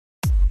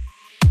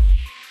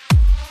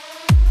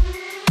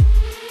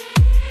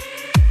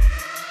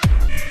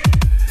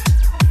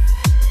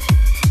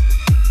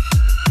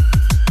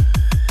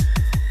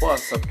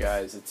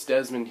guys, it's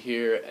Desmond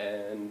here,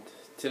 and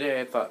today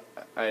I thought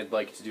I'd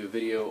like to do a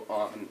video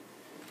on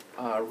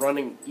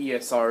running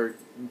ESR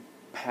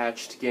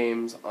patched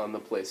games on the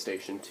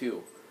PlayStation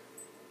 2.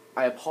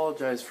 I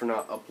apologize for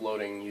not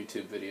uploading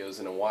YouTube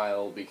videos in a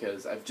while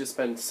because I've just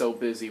been so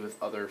busy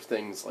with other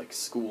things like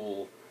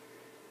school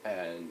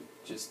and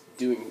just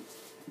doing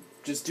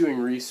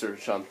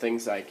research on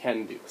things I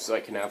can do so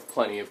I can have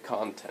plenty of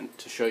content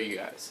to show you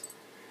guys.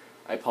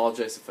 I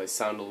apologize if I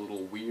sound a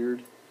little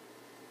weird.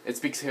 It's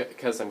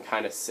because I'm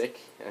kind of sick,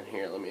 and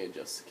here, let me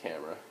adjust the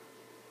camera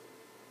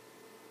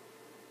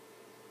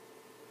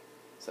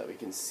so that we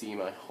can see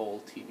my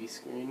whole TV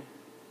screen.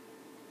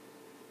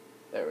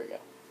 There we go.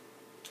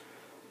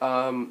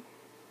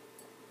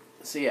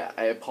 So yeah,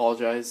 I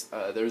apologize.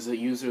 There's a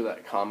user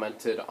that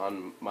commented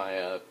on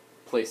my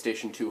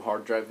PlayStation 2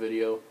 hard drive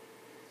video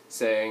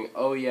saying,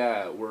 "Oh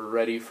yeah, we're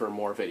ready for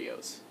more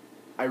videos."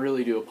 I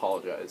really do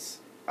apologize.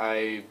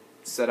 I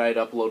said I'd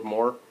upload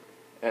more,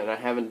 and I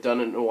haven't done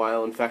it in a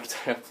while. In fact,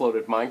 I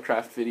uploaded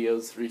Minecraft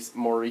videos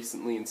more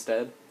recently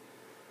instead.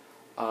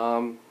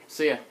 So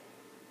yeah,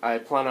 I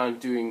plan on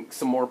doing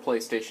some more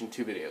PlayStation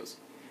 2 videos.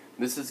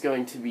 This is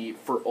going to be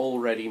for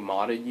already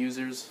modded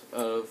users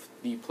of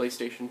the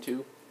PlayStation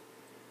 2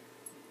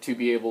 to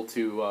be able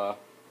to,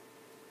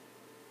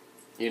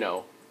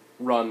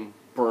 run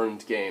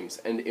burned games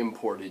and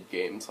imported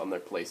games on their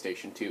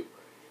PlayStation 2.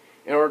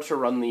 In order to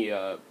run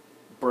the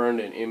burned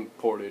and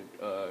imported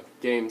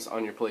games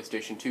on your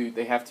PlayStation 2,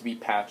 they have to be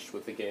patched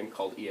with a game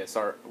called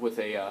ESR, with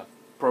a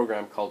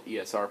program called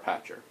ESR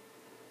Patcher.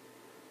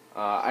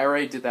 I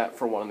already did that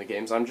for one of the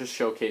games. I'm just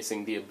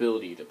showcasing the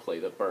ability to play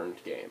the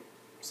burned game.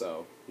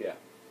 So, yeah.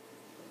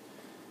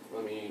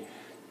 Let me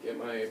get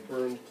my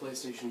burned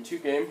PlayStation 2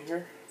 game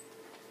here.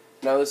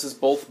 Now this is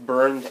both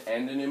burned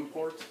and an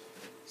import,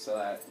 so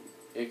that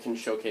it can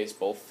showcase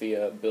both the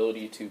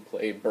ability to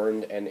play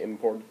burned and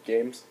imported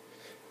games.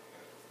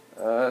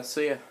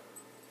 So yeah.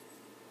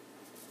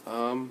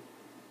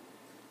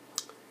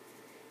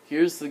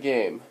 Here's the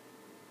game.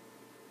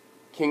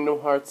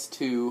 Kingdom Hearts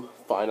 2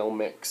 Final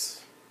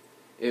Mix.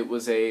 It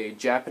was a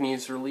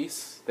Japanese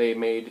release. They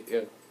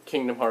made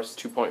Kingdom Hearts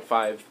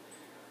 2.5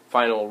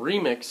 Final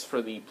Remix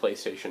for the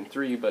PlayStation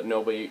 3, but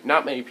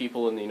not many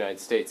people in the United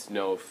States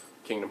know of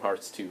Kingdom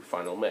Hearts 2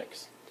 Final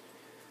Mix.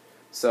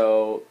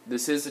 So,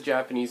 this is a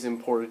Japanese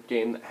imported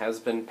game that has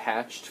been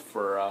patched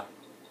for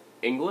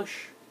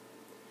English.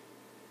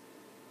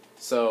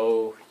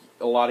 So,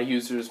 a lot of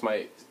users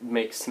might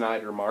make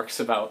snide remarks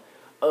about,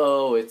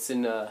 "Oh, it's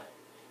in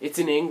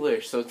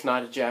English, so it's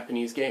not a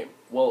Japanese game."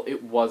 Well,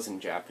 it was in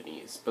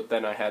Japanese, but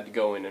then I had to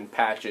go in and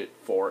patch it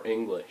for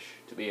English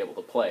to be able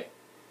to play.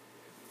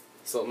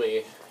 So let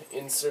me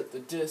insert the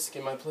disc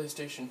in my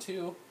PlayStation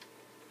 2.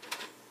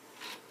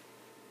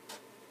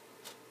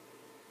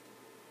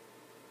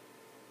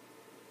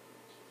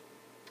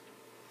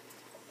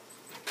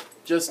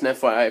 Just an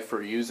FYI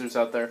for users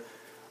out there,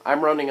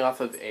 I'm running off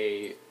of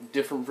a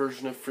different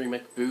version of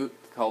FreeMcBoot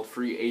called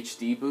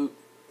FreeHDBoot.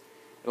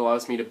 It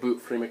allows me to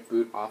boot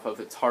FreeMcBoot off of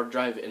its hard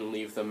drive and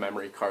leave the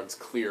memory cards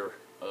clear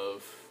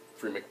of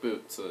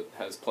FreeMcBoot, so it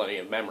has plenty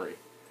of memory.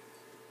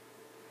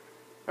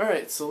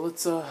 Alright, so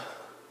let's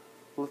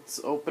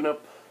open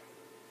up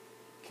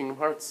Kingdom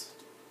Hearts.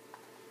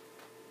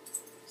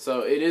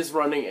 So it is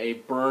running a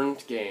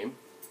burned game.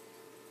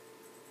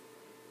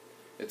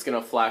 It's going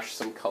to flash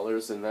some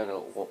colors and then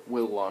it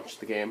will launch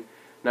the game.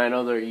 Now I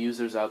know there are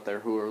users out there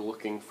who are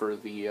looking for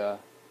the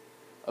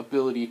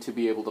ability to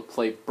be able to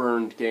play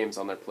burned games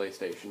on their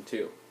PlayStation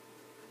 2.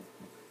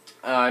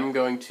 I'm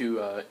going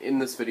to, in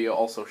this video,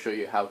 also show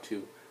you how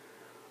to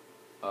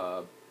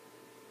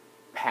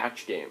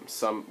patch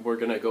games. We're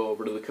going to go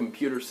over to the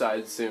computer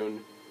side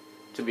soon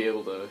to be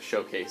able to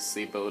showcase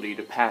the ability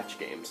to patch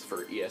games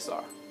for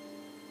ESR.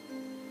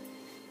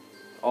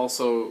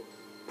 Also,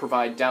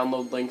 provide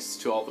download links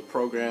to all the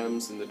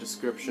programs in the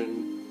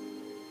description,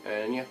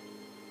 and yeah.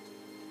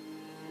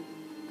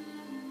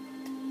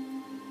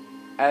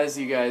 As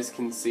you guys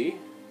can see,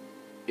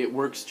 it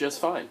works just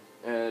fine.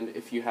 And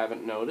if you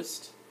haven't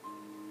noticed,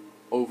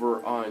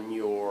 over on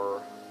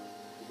your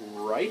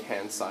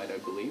right-hand side, I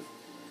believe,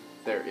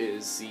 there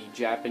is the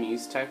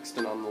Japanese text,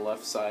 and on the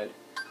left side,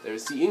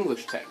 there's the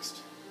English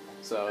text.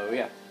 So,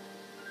 yeah.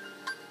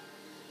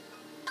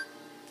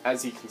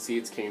 As you can see,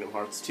 it's Kingdom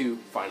Hearts 2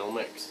 Final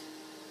Mix.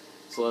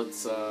 So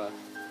let's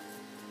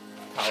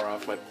power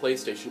off my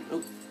PlayStation.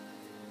 Oh,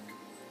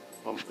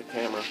 bump the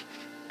camera.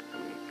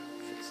 Let me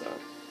fix that.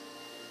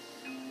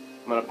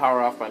 I'm going to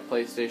power off my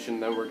PlayStation,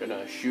 then we're going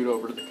to shoot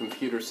over to the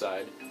computer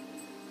side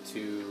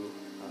to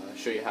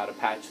show you how to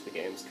patch the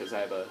games, because I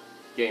have a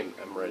game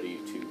I'm ready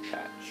to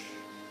patch.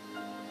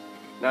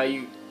 Now,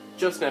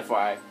 just an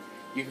FYI,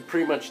 you can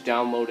pretty much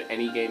download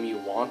any game you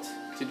want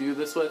to do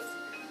this with,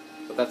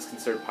 but that's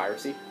considered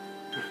piracy.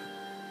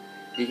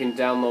 You can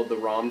download the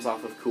ROMs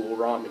off of Cool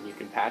ROM and you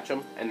can patch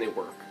them, and they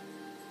work.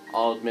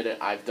 I'll admit it,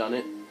 I've done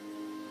it.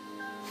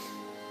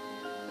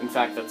 In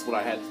fact, that's what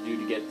I had to do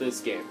to get this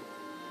game.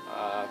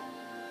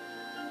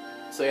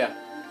 So yeah.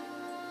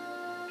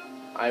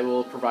 I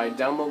will provide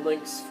download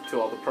links to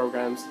all the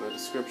programs in the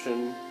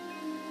description,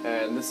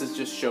 and this is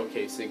just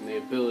showcasing the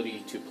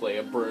ability to play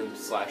a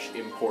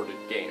burned/imported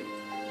game.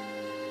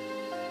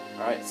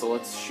 Alright, so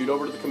let's shoot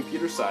over to the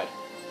computer side.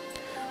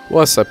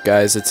 What's up,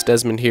 guys? It's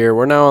Desmond here.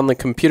 We're now on the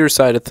computer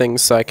side of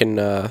things, so I can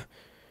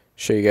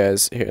show you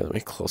guys. Here, let me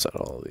close out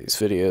all of these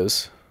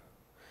videos.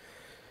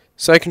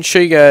 So I can show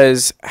you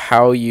guys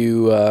how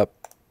you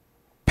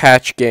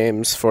patch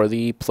games for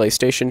the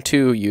PlayStation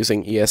 2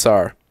 using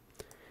ESR.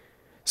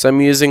 So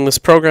I'm using this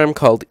program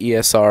called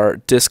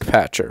ESR Disk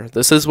Patcher.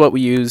 This is what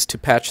we use to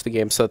patch the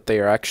games so that they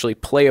are actually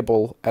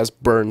playable as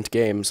burned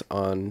games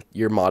on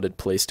your modded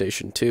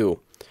PlayStation 2.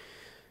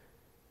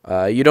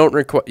 You don't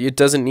require. It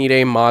doesn't need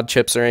a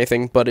Modchips or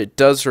anything, but it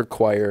does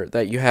require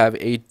that you have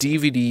a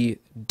DVD-R.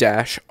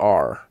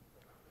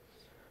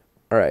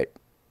 Alright,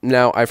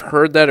 now I've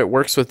heard that it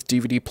works with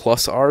DVD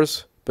plus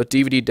Rs, but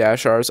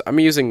DVD-Rs,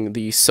 I'm using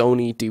the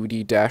Sony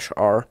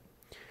DVD-R,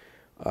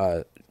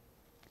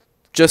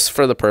 just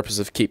for the purpose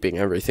of keeping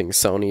everything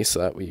Sony so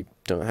that we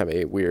don't have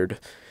any weird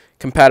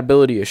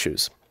compatibility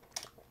issues.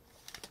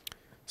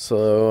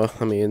 So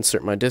let me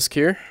insert my disc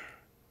here.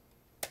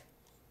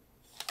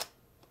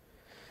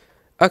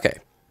 Okay,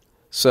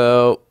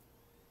 so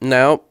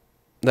now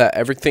that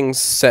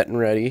everything's set and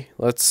ready,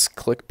 let's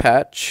click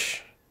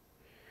patch.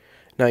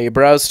 Now you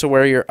browse to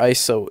where your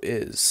ISO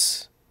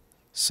is.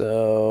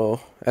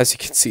 So as you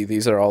can see,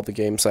 these are all the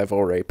games I've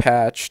already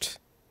patched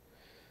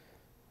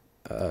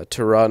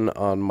to run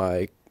on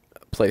my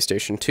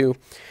PlayStation 2.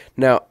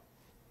 Now,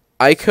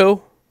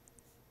 ICO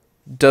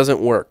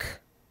doesn't work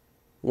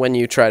when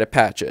you try to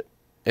patch it.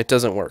 It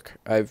doesn't work.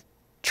 I've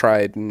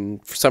tried,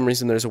 and for some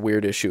reason there's a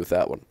weird issue with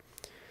that one.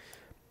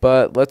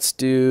 But let's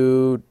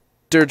do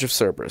Dirge of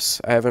Cerberus.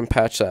 I haven't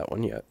patched that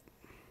one yet.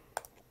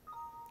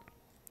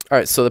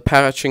 Alright, so the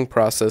patching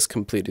process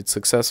completed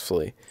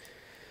successfully.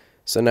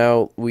 So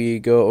now we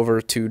go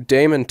over to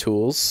Daemon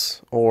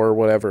Tools, or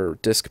whatever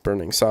disk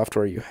burning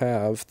software you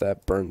have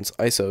that burns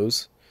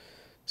ISOs.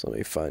 So let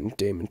me find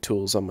Daemon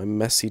Tools on my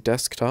messy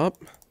desktop.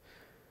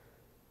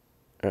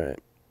 Alright.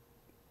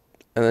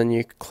 And then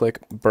you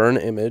click Burn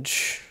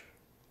Image.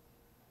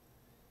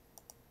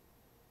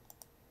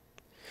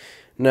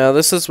 Now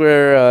this is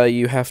where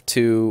you have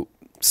to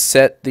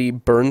set the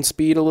burn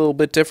speed a little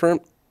bit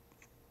different.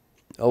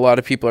 A lot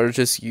of people are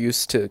just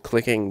used to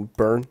clicking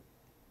burn.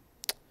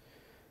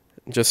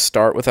 Just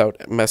start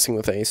without messing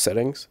with any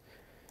settings.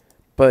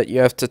 But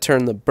you have to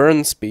turn the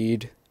burn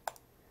speed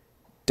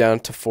down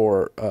to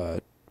four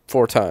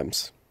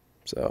times.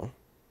 So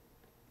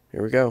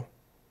here we go.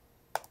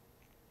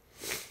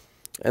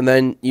 And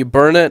then you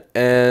burn it,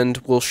 and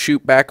we'll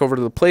shoot back over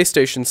to the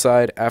PlayStation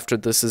side after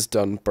this is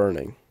done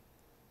burning.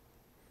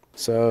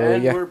 So,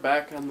 and yeah. we're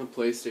back on the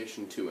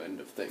PlayStation 2 end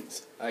of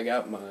things. I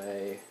got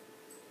my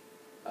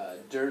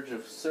Dirge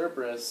of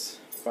Cerberus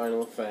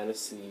Final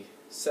Fantasy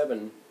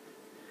VII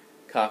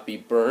copy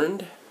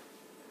burned.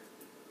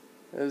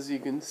 As you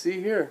can see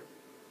here,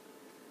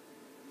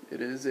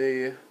 it is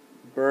a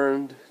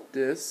burned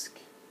disc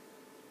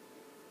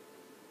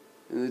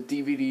in the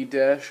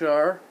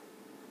DVD-R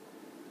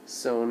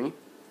Sony,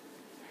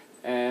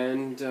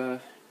 and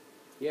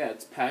yeah,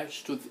 it's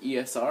patched with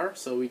ESR,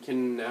 so we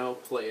can now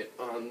play it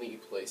on the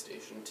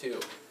PlayStation 2.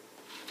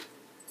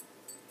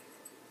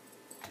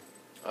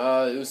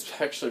 It was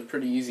actually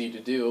pretty easy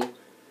to do,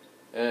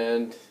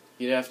 and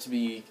you'd have to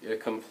be a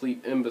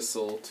complete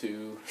imbecile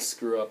to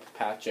screw up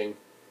patching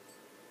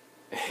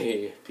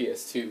a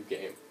PS2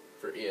 game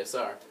for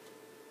ESR.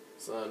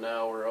 So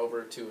now we're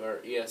over to our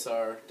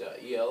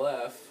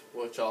ESR.elf,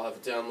 which I'll have a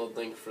download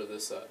link for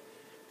this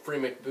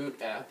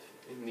FreeMcBoot app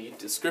in the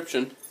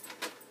description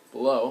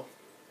below.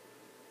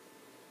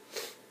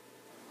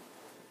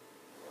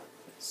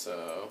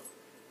 So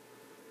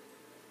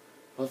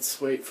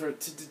let's wait for it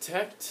to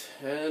detect,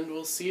 and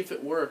we'll see if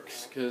it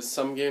works, because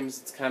some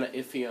games it's kind of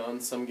iffy on,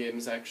 some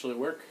games actually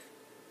work.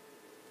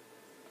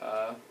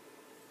 So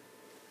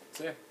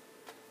yeah.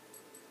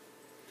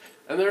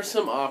 And there are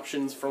some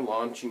options for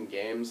launching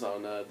games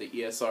on the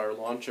ESR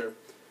launcher.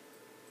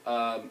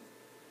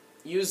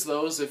 Use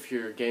those if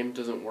your game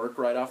doesn't work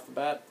right off the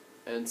bat,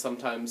 and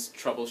sometimes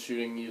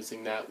troubleshooting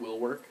using that will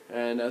work.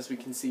 And as we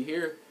can see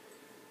here,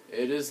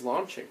 it is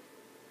launching.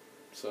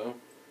 So,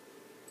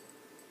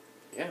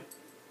 yeah.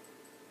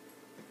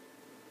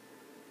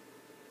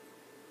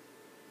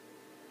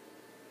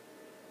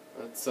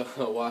 Let's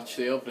watch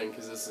the opening,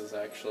 because this is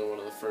actually one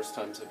of the first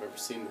times I've ever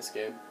seen this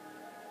game.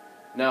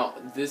 Now,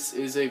 this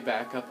is a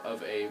backup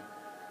of a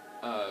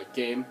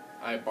game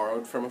I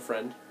borrowed from a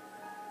friend.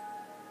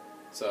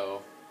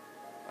 So,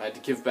 I had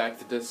to give back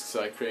the disc,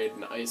 so I created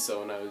an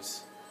ISO, and I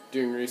was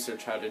doing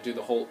research how to do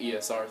the whole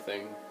ESR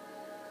thing,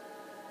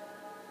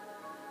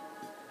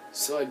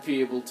 so I'd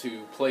be able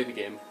to play the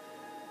game.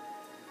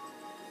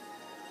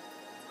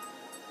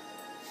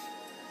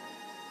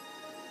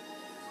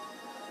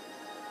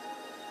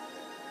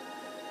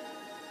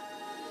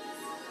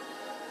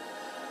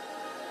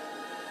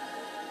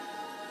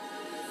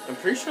 I'm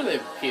pretty sure they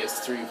have a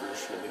PS3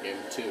 version of the game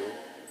too.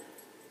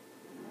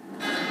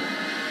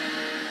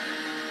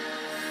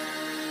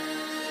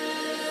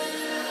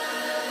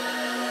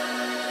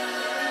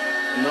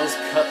 those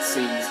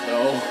cutscenes,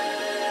 though.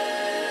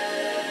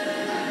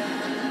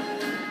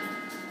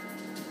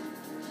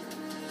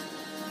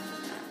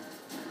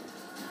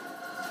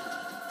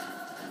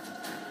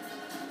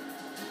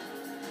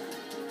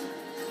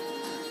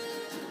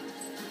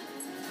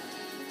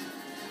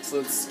 So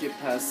let's skip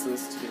past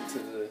this to get to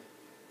the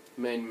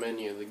main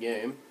menu of the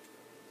game.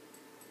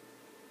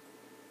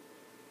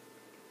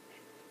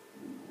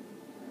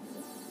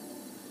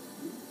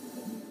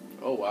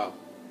 Oh wow.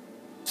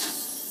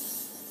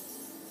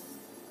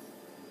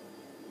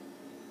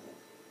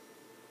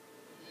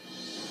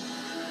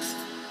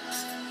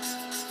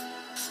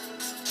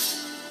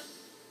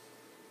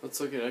 Let's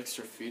look at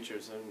extra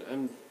features.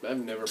 I've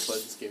never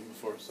played this game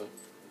before, so.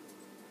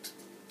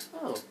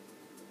 Oh.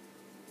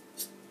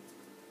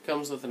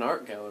 Comes with an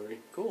art gallery.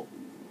 Cool.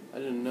 I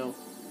didn't know.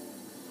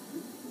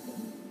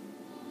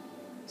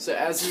 So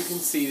as you can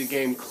see, the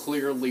game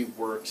clearly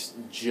works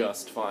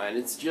just fine.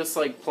 It's just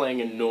like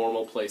playing a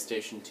normal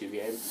PlayStation 2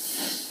 game,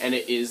 and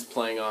it is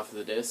playing off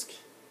the disc.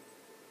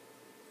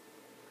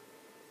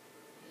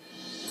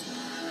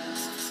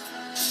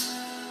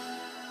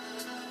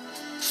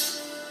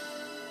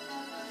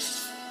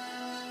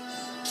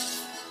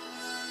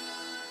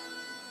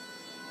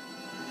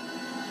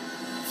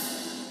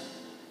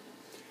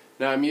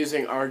 Now I'm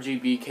using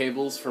RGB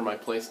cables for my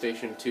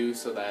PlayStation 2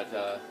 so that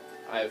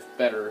I have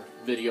better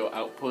video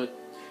output,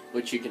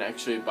 which you can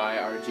actually buy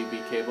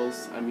RGB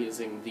cables. I'm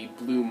using the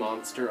Blue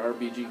Monster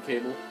RGB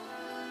cable,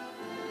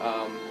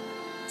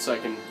 so I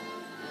can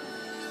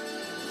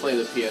play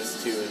the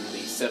PS2 in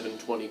the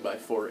 720 by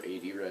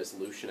 480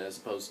 resolution as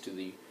opposed to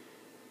the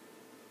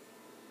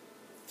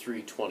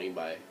 320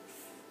 by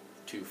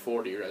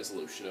 240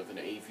 resolution of an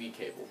AV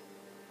cable.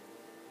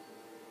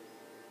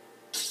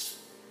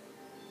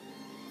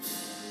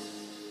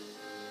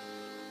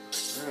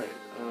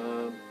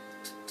 Alright,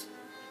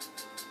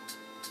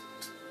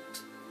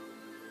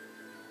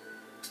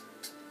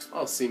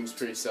 all seems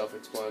pretty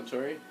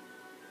self-explanatory.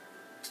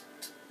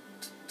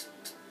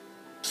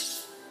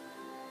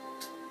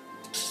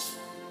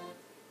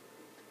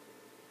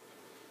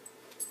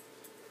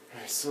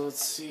 Alright, so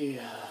let's see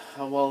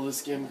how well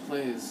this game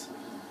plays.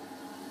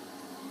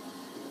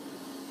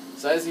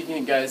 So as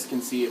you guys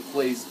can see, it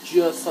plays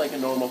just like a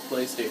normal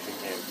PlayStation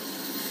game.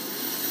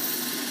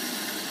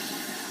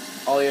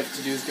 All you have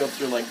to do is go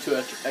through like 2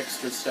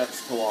 extra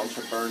steps to launch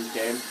a burned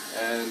game,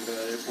 and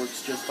it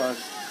works just fine.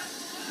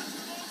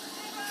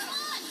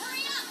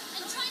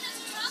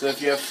 So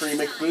if you have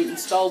FreeMcBoot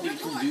installed, you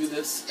can do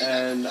this,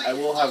 and I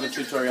will have a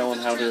tutorial on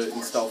how to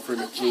install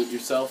FreeMcBoot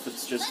yourself.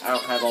 It's just I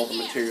don't have all the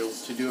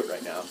materials to do it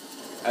right now,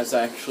 as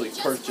I actually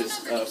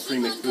purchased a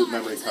FreeMcBoot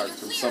memory card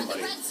from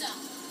somebody.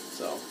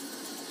 So.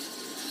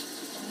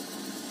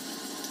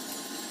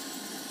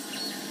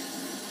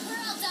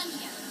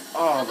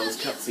 Oh, those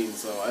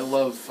cutscenes though. I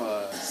love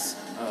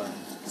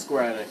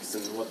Square Enix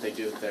and what they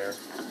do with their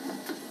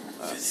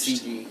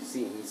CG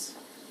scenes.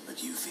 But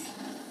Yuffie,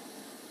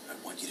 I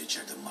want you to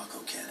check the Mako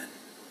cannon.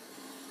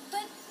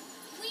 But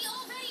we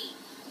already...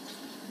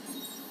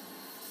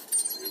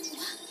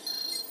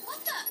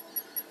 What the...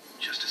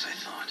 Just as I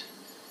thought.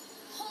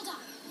 Hold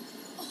on.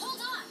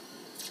 Hold on.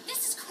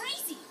 This is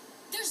crazy.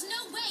 There's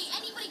no way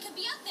anybody could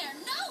be up there.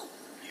 No!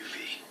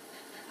 Yuffie,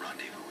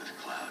 rendezvous with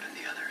Cloud and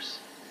the others.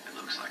 It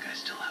looks like I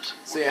still have some...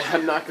 So yeah,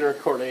 I'm not going to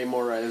record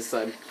anymore as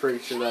I'm pretty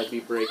sure that'd be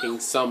breaking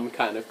some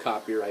kind of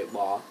copyright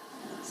law.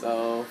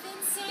 So,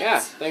 yeah,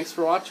 thanks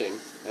for watching.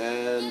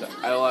 And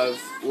I'll have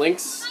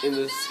links in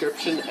the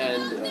description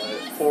and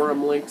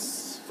forum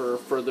links for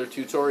further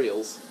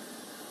tutorials.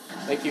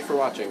 Thank you for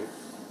watching.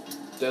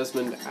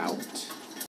 Desmond out.